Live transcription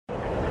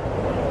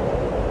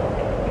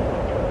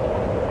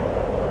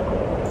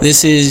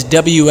This is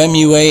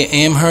WMUA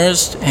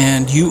Amherst,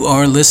 and you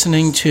are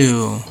listening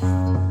to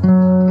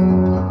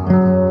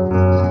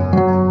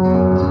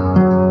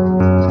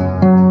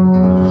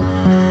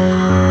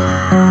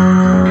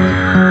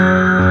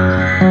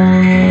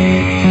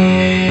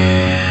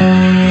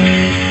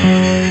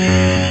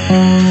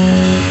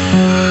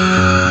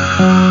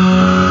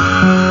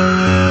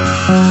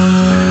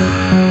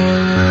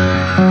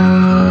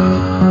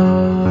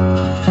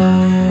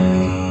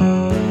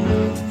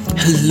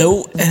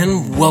Hello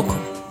and welcome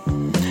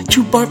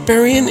to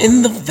Barbarian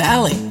in the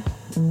Valley,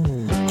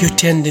 your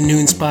 10 to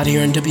noon spot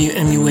here on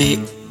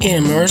WMUA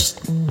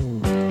Amherst.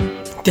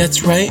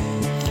 That's right,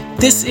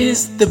 this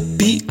is the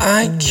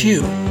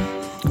BIQ,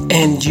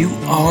 and you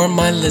are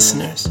my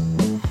listeners.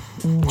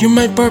 You're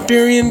my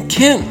barbarian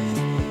kin,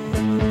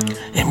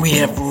 and we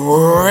have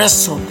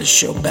wrestled the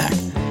show back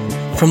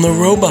from the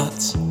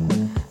robots.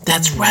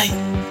 That's right,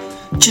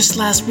 just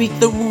last week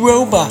the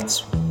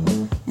robots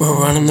were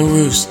running the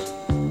roost,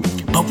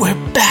 but we're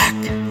back.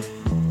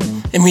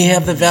 And we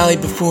have the valley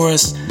before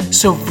us,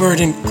 so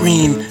verdant,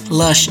 green,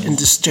 lush, and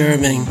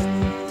disturbing.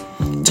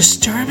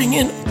 Disturbing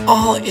in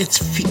all its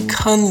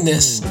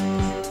fecundness.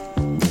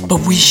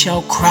 But we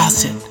shall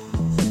cross it.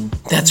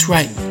 That's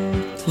right.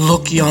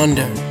 Look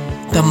yonder.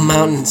 The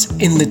mountains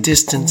in the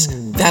distance.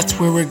 That's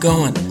where we're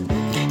going.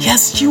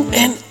 Yes, you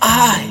and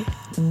I.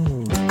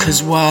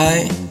 'Cause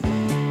why?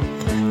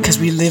 'Cause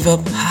we live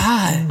up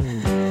high.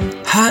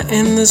 High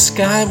in the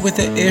sky where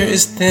the air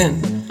is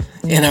thin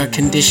and our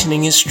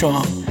conditioning is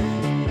strong.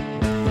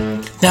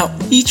 Now,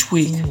 each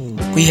week,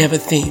 we have a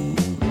theme.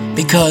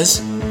 Because,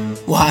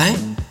 why?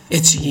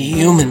 It's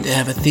human to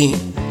have a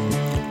theme.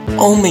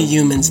 Only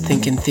humans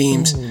think in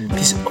themes,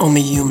 because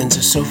only humans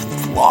are so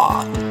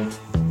flawed.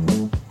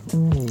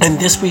 And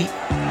this week,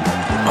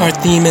 our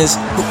theme is...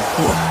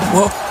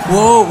 Whoa,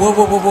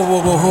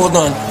 hold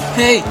on.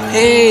 Hey.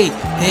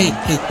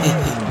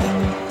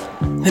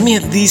 Let me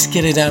at least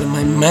get it out of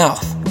my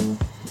mouth.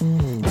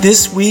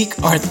 This week,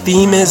 our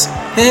theme is,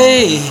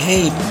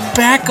 hey,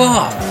 back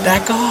off.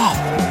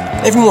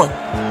 Everyone,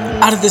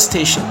 out of the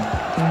station.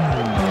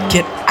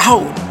 Get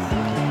out.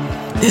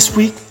 This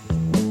week,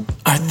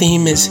 our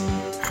theme is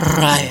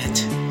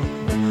riot.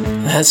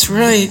 That's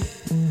right,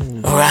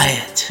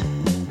 riot.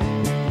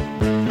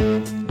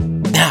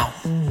 Now,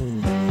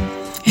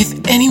 if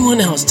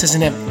anyone else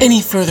doesn't have any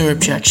further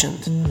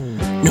objections,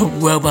 no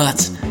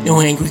robots,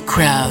 no angry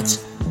crowds,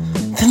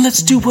 then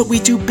let's do what we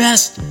do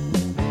best.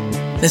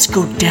 Let's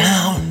go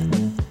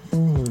down.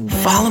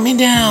 Follow me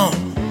down.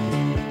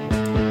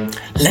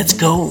 Let's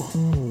go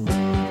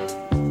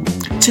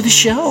to the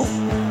show.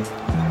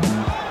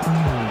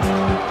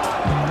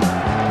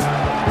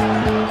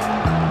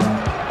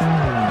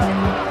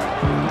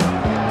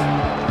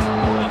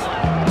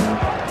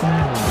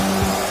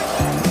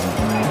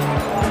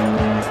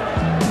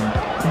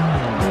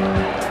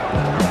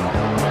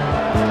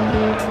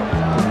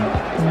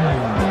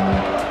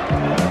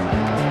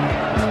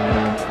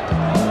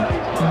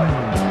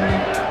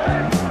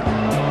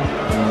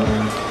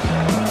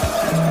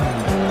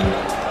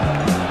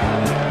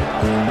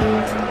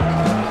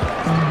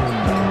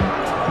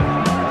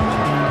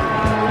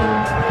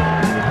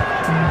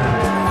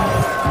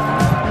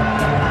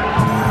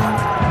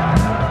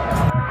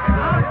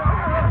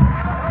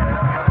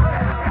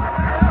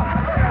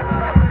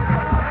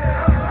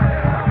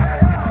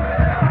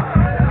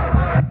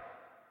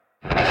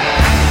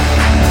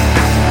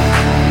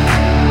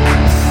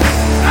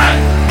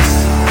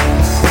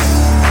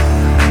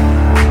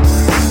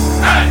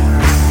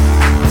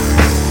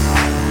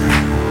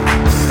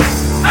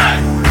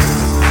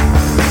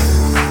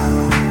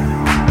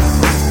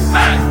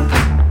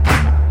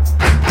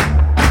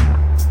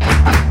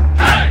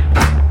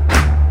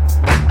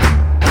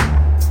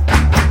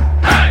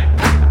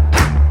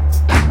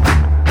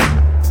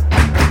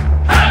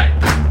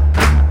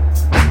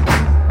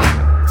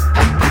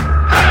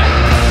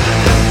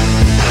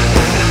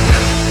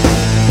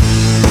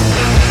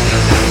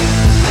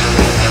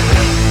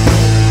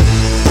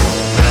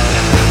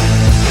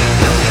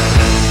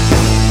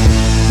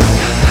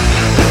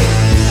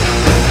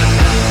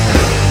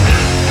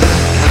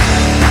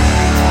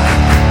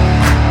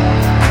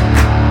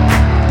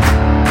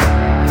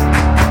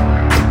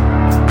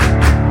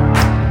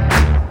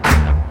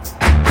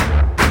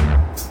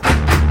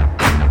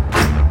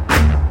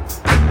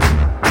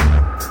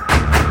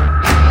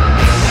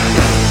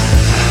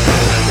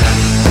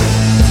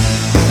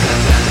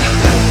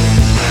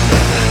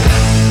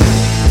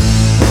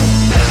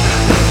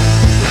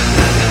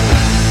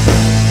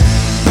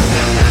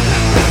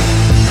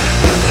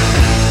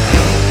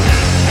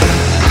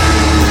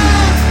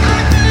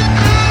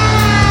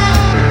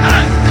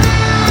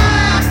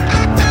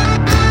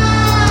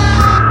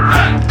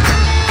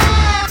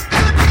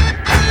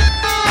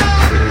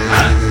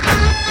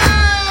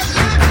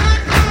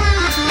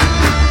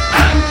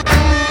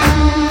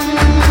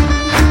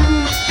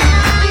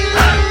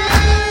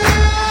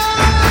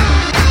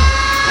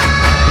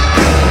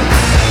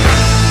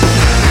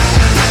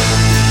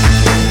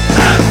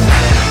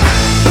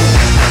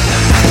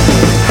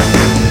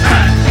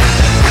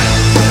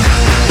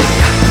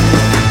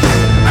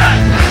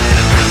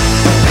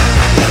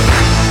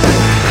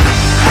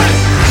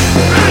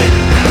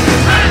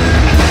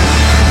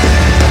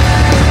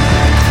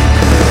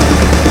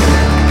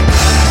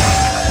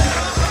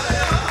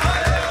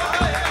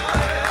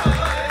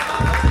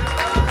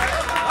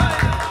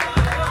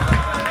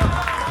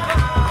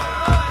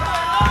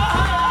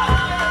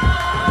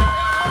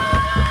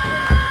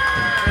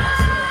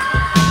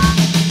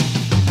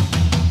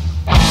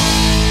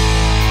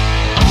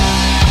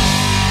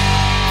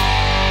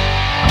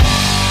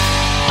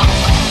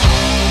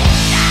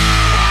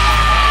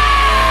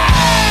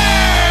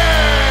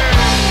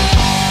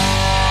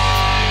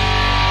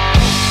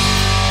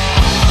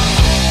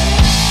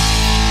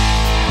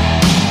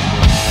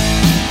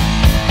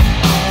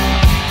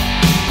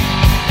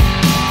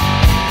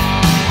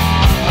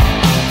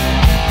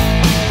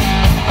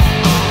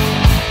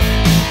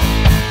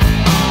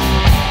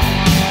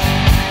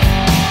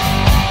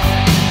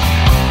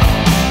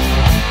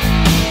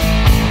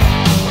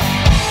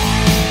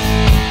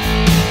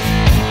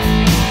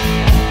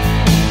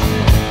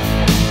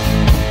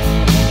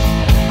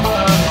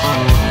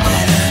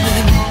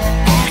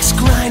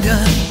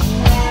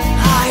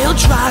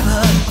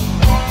 driver.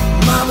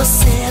 Mama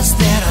says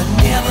that I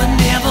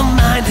never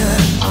mind her.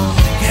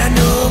 Got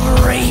no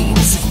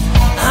brains,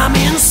 I'm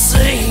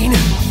insane.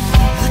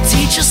 The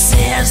teacher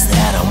says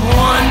that I'm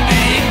one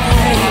big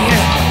pain.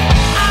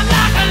 I'm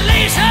like a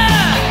laser,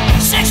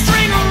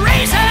 six-string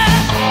razor.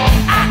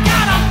 I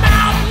got a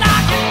mouth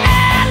like an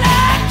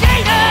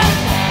alligator.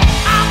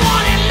 I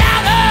want it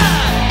louder,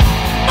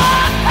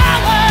 more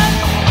power.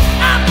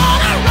 I'm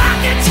gonna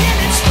rock it till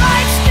it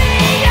strikes the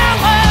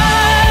hour.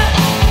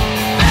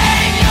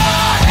 Bang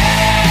your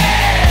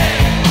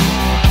head.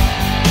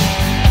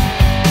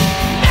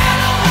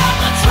 That'll help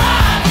me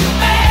drive you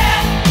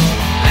mad.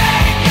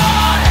 Bang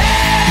your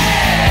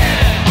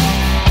head.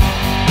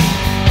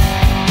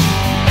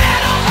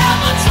 That'll help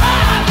me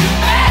drive you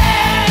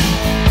mad.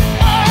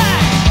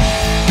 Alright.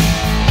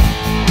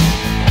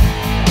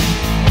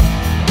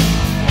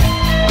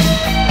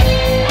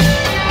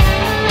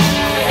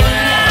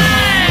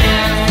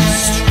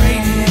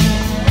 Frustrated,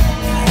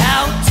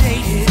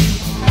 outdated.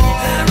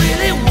 I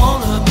really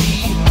wanna be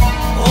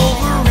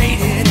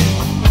overrated.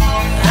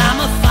 I'm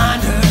a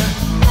finder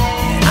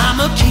and I'm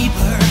a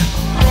keeper.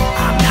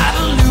 I'm not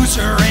a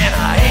loser and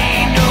I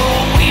ain't no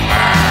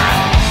weeper.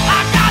 I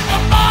got the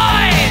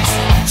boys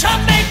to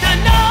make the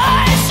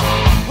noise.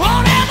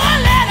 Won't ever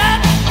let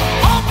up,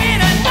 hope it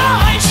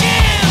annoys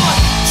you.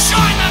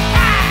 Join the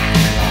pack,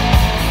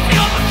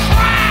 feel the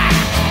crack.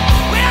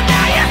 Well,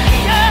 now you're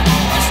here,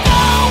 there's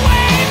no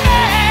way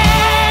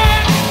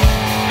back.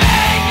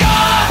 Bang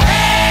your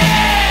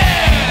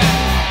head.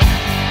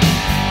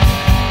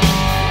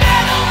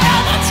 That'll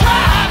help me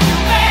drive you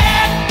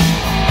mad.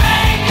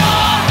 Bang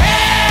your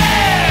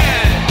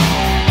head.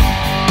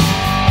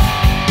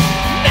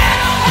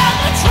 That'll help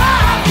me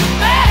drive you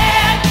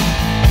mad.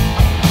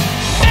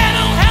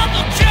 That'll help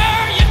me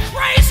cure you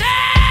crazy.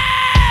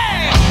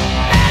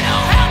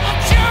 That'll help me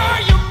cure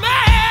you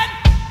mad.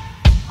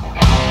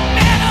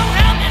 That'll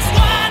help is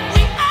what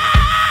we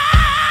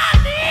all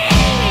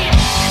need.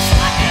 It's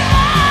like a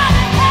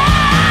heart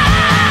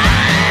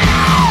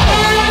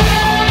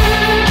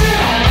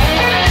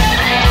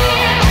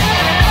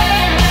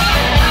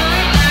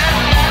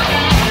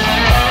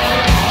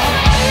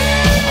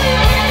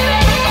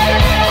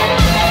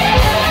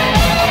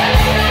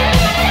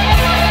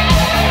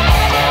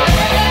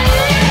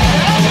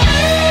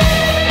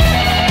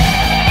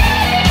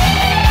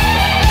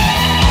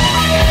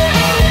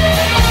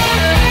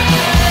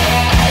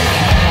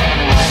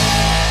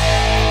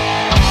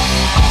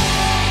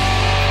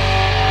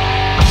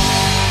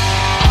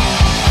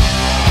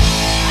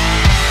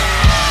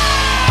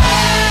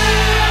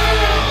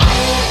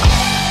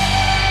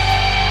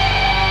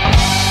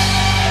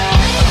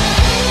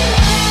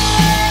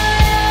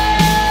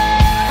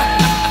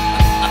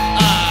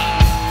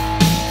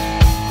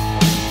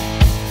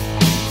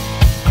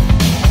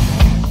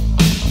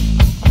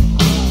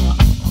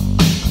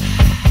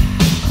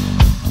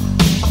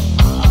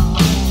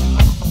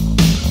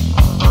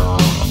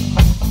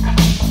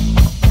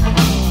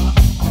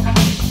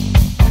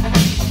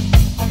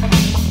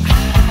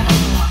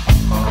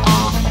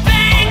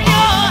bang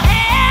your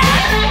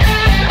head.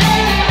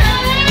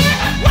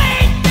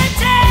 Wait the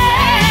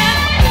dead.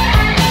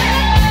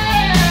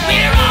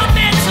 We're all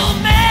mental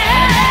men.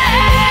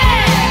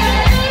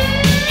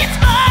 It's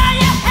all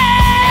you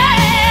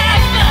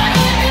have.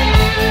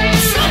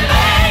 So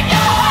bang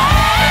your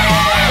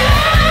head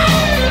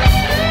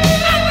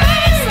and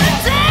raise the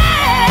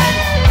dead.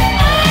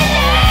 Oh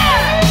yeah,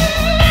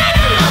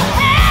 mental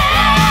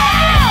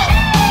hell.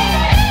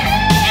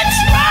 It's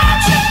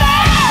Roger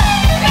Bell.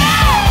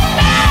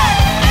 Bang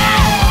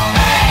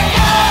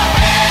your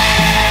head.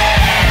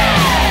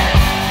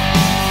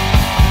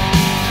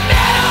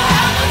 That'll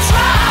help me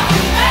drive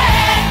you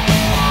mad.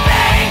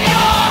 Bang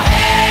your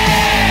head.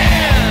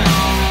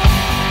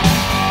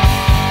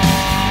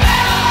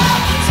 That'll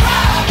help me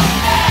drive you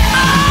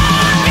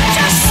mad. You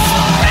just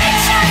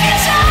reach your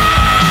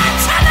guitar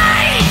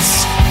tonight.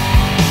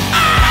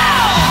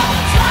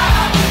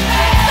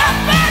 The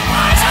bad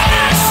boys are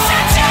gonna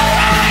set you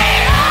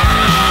right.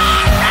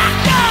 Rock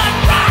you,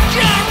 rock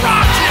you,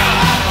 rock you.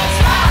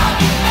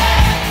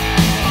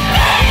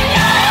 Bang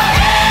your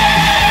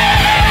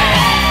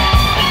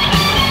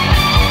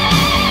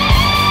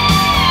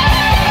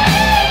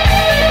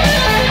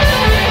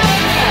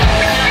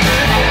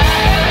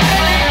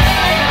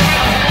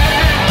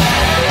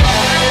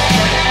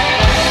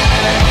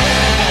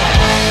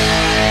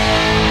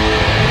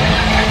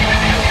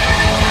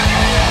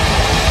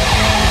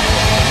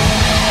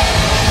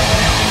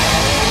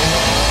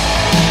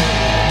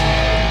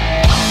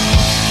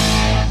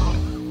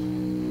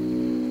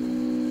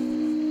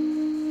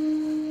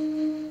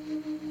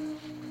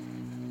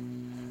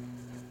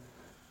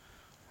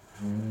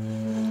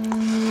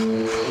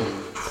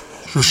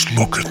Just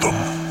look at them.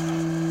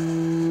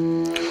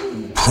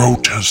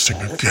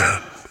 Protesting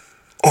again.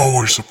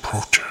 Always a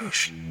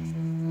protest.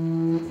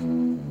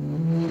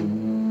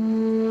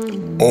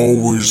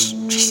 Always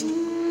just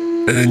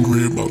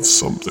angry about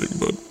something,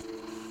 but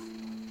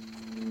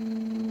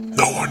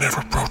no one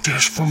ever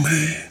protests for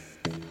me.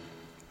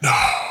 No.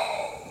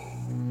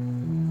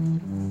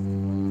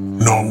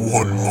 Not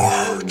one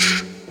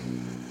march.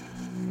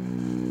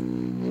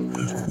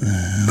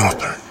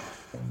 Nothing.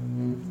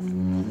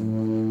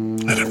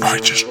 And if I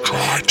just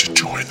tried to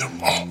join them,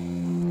 oh,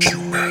 can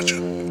you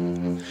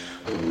imagine?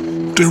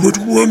 They would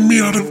run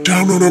me out of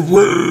town on a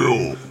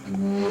rail.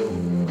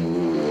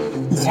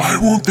 Why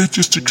won't they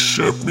just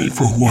accept me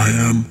for who I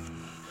am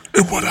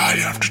and what I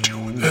have to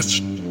deal with?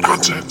 That's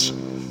nonsense.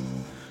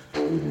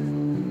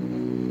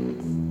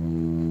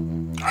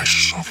 I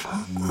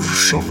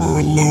suffer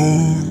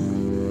alone,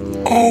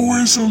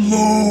 always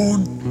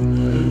alone,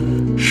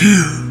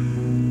 here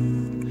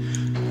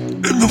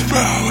in the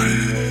valley.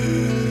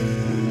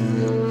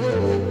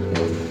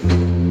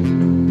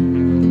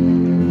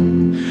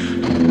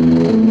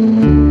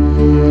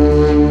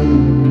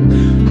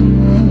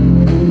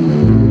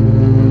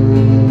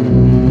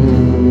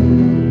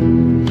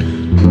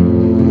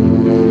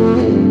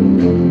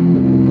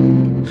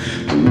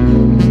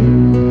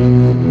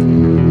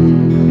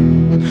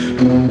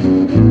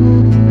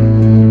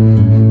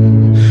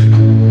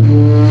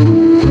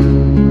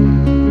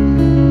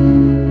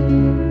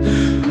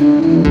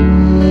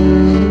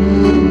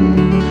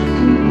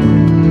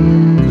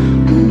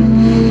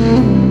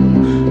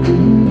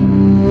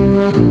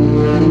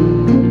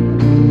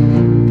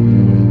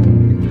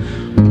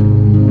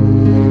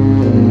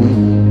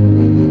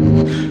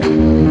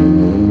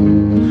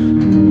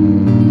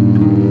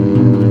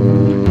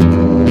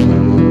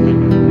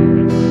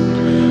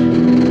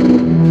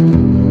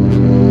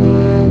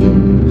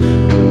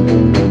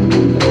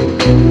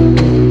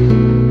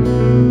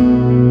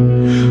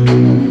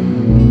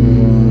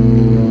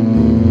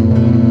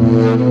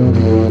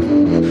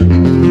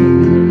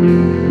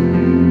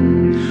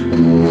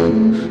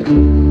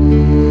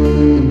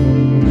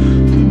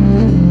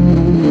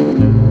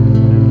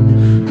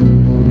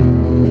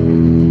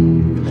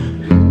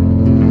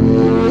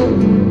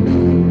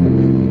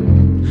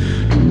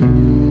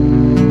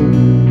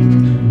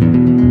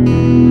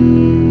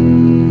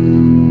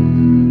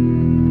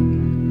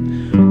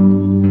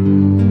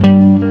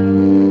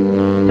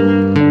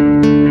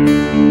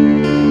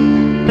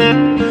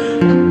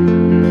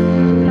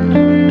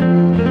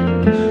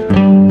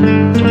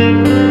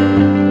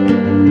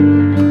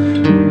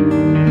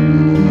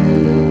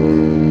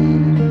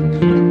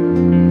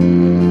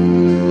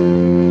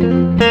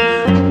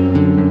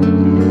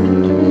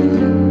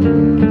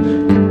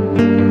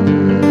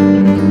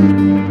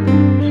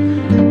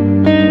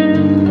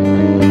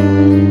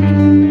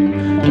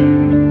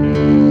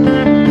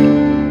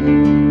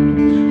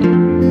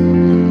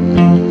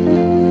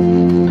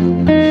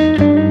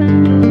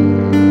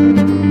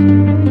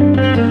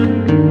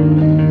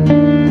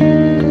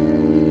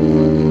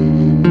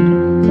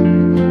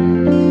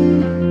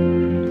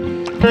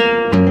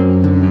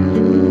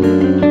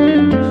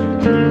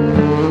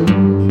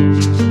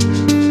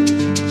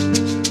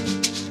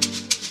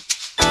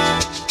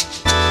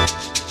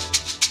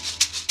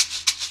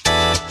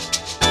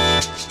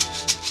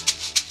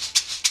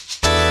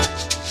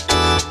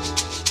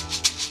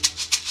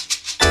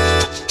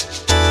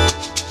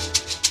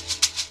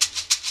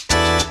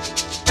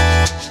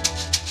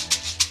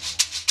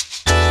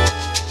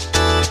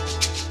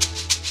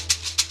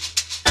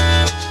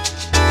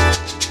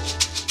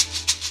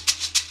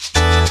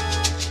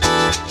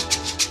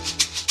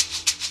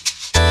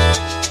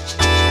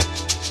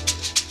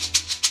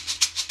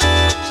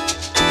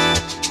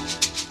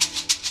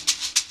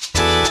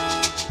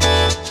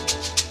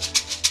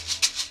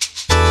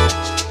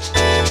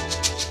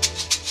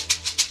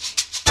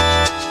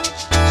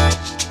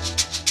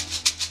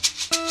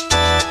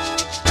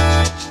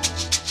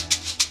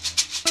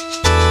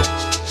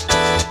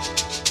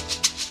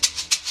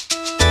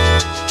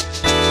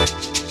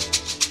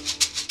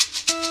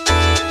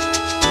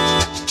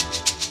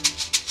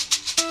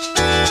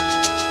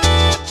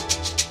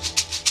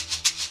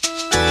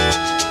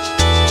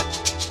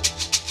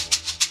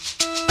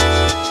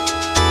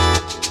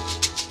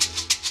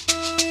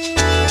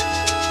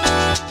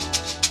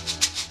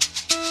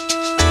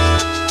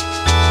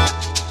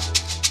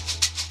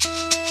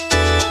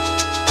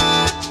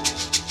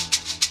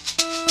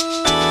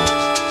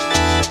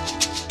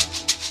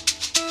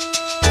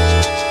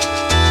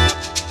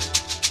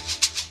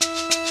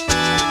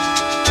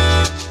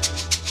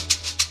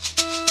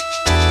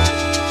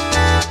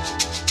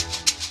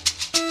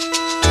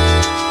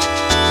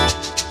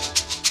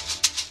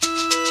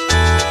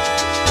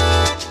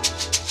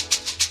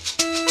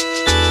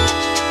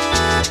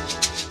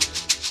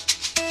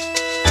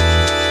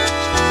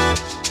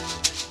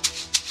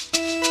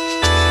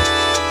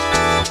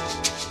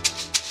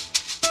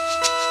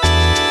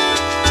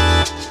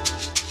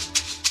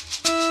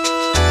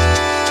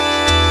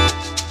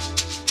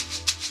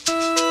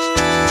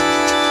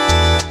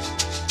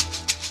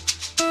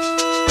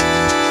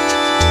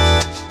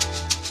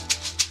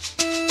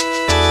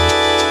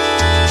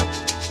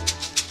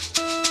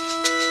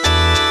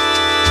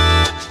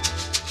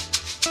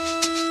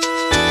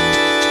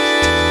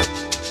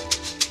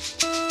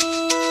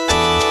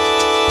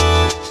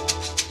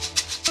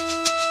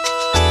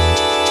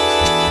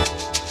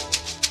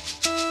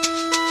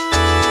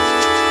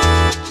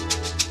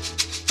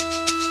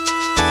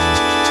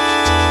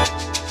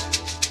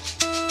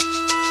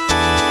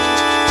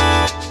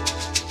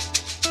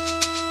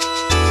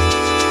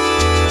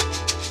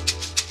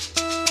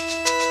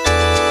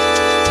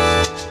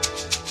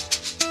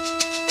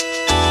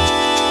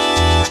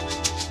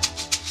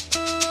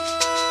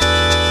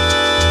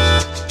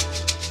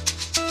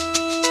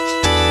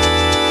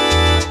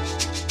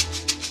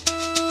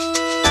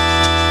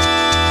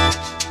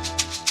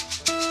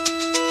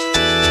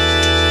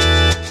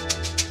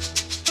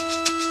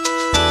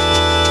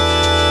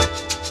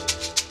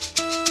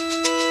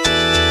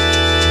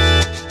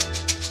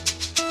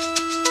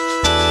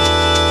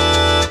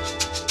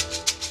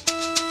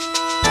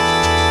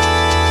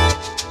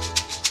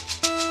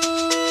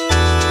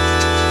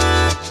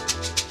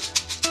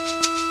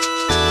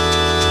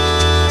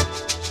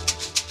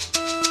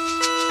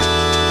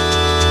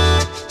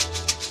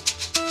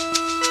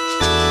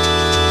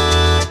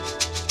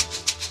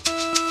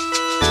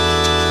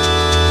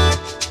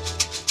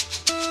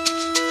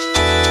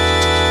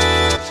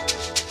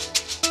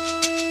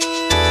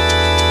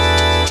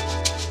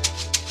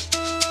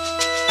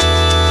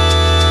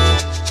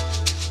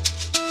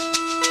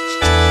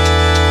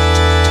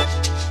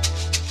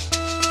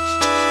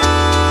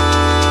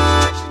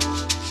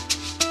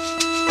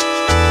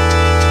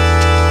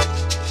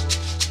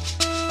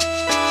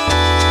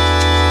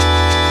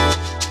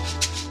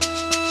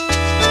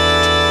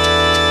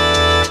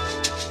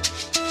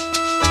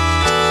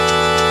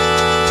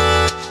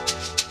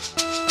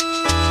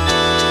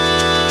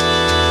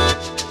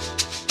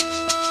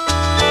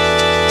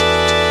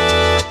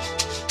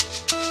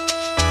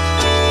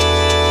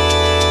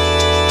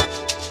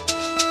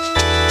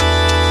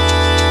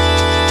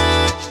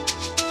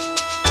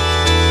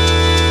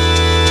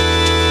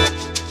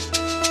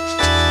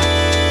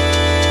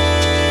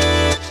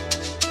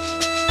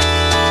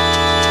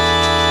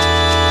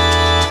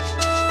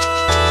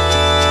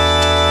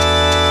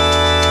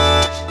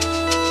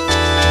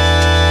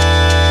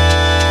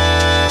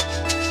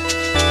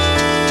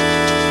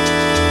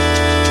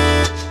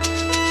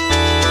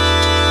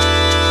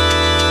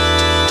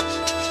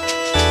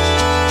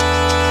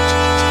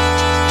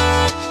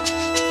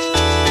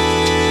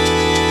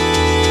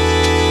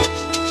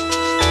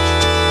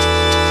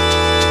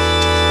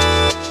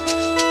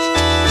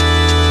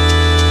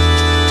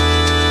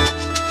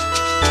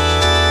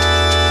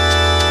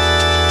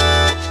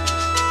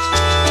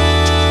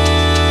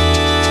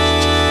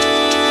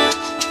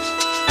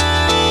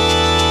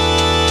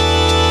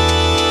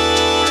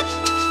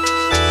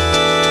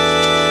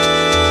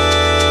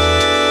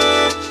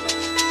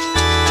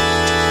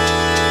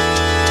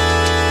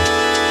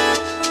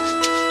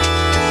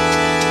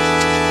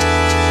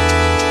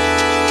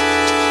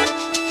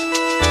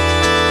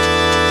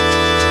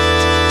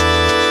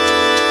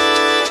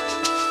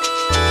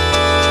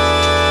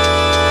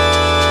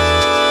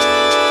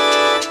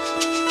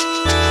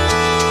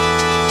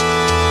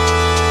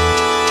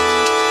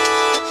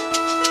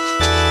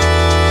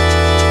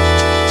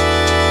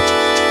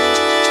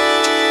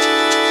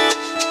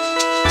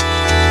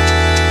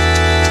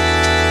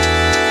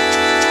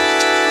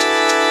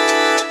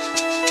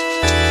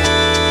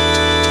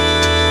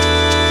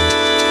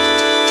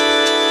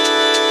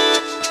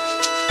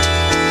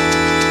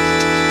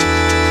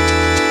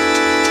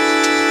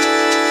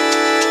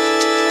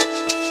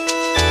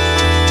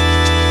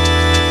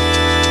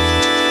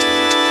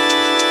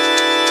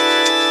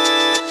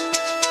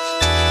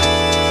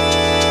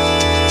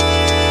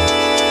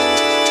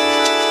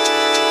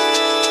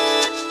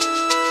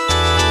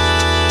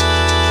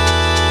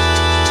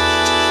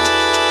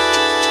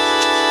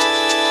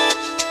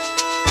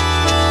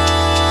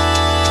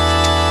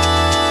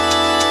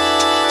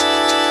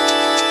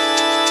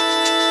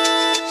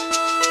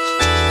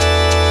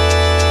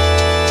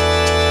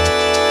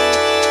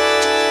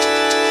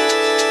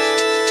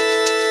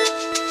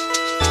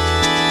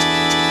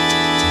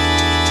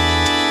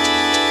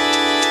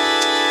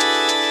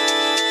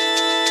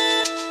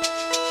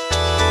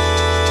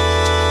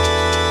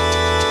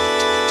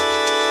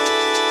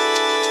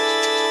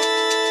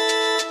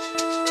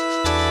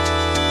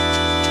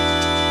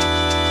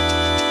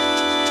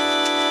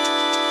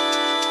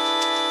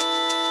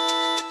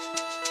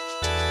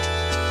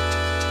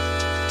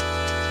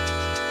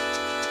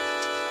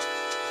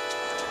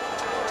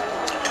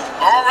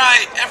 All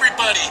right,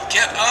 everybody,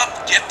 get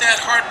up, get that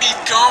heartbeat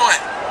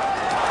going.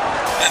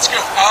 Let's go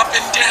up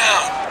and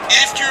down.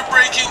 If you're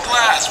breaking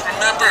glass,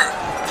 remember,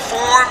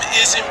 form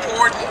is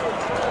important.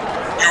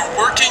 You're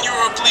working your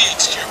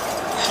obliques, your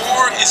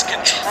core is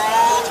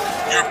controlled,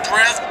 your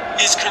breath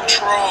is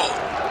controlled.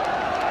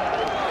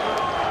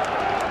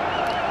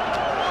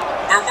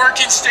 We're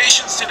working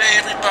stations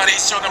today, everybody,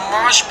 so the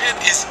mosh pit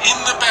is in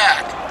the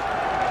back.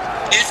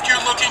 If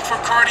you're looking for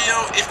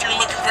cardio, if you're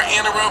looking for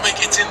anaerobic,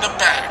 it's in the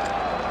back.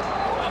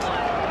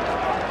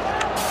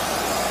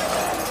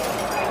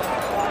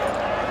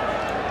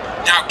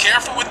 Now,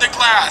 careful with the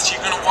glass.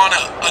 You're going to want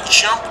to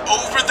jump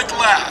over the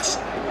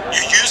glass.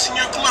 You're using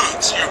your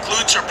glutes. Your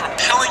glutes are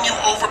propelling you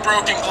over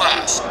broken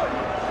glass.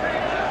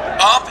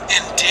 Up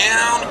and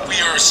down, we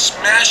are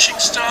smashing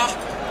stuff.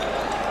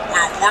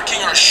 We're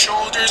working our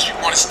shoulders. We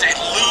want to stay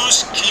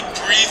loose, keep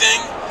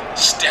breathing.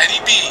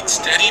 Steady beat,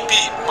 steady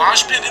beat.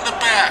 Mosh pit in the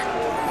back.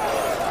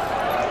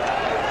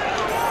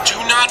 Do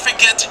not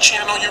forget to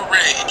channel your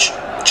rage.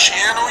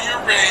 Channel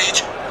your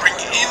rage. Bring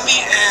in the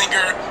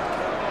anger.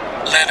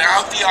 Let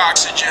out the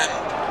oxygen.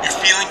 You're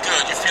feeling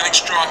good. You're feeling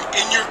strong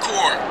in your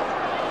core.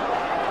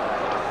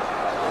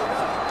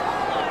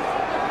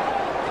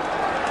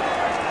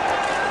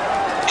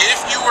 If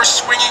you are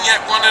swinging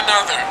at one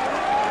another,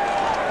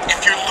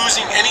 if you're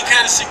losing any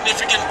kind of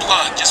significant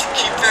blood, just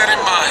keep that in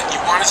mind. You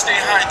want to stay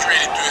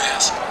hydrated through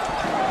this.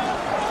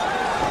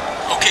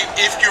 Okay,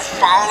 if you're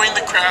following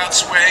the crowd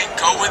sway,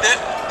 go with it.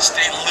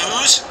 Stay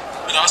loose,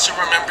 but also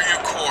remember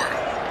your core.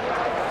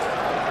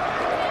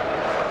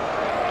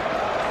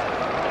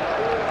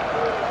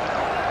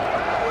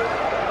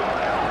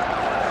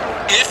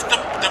 If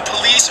the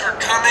police are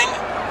coming,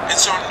 and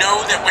so know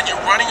that when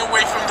you're running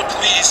away from the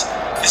police,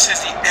 this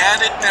has the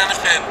added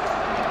benefit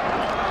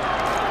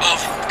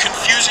of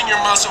confusing your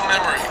muscle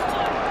memory.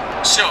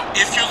 So,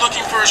 if you're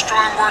looking for a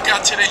strong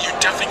workout today, you're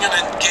definitely going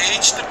to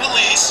engage the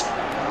police.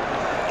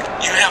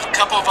 You have a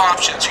couple of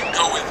options. You can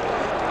go with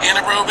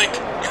anaerobic,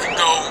 you can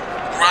go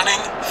running,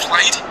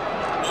 flight,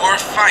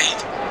 or fight,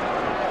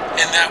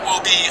 and that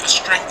will be a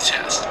strength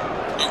test,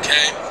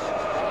 okay?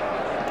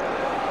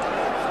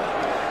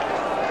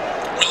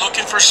 We're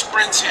looking for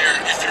sprints here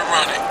if you're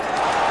running.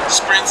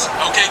 Sprints,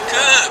 okay,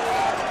 good.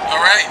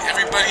 All right,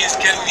 everybody is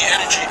getting the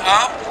energy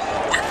up.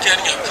 We're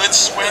getting a good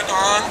sweat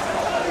on.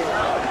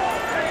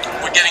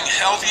 We're getting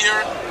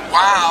healthier.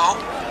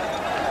 Wow.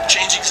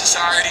 Changing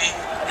society,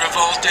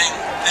 revolting.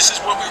 This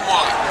is what we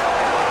want.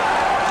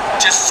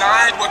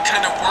 Decide what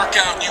kind of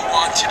workout you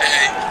want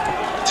today.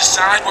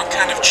 Decide what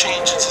kind of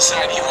change in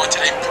society you want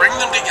today. Bring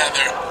them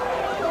together.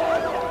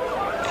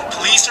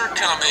 Police are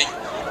coming.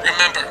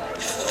 Remember,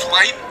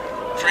 flight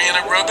for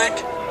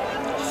anaerobic,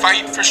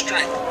 fight for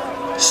strength.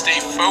 Stay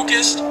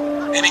focused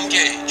and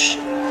engaged.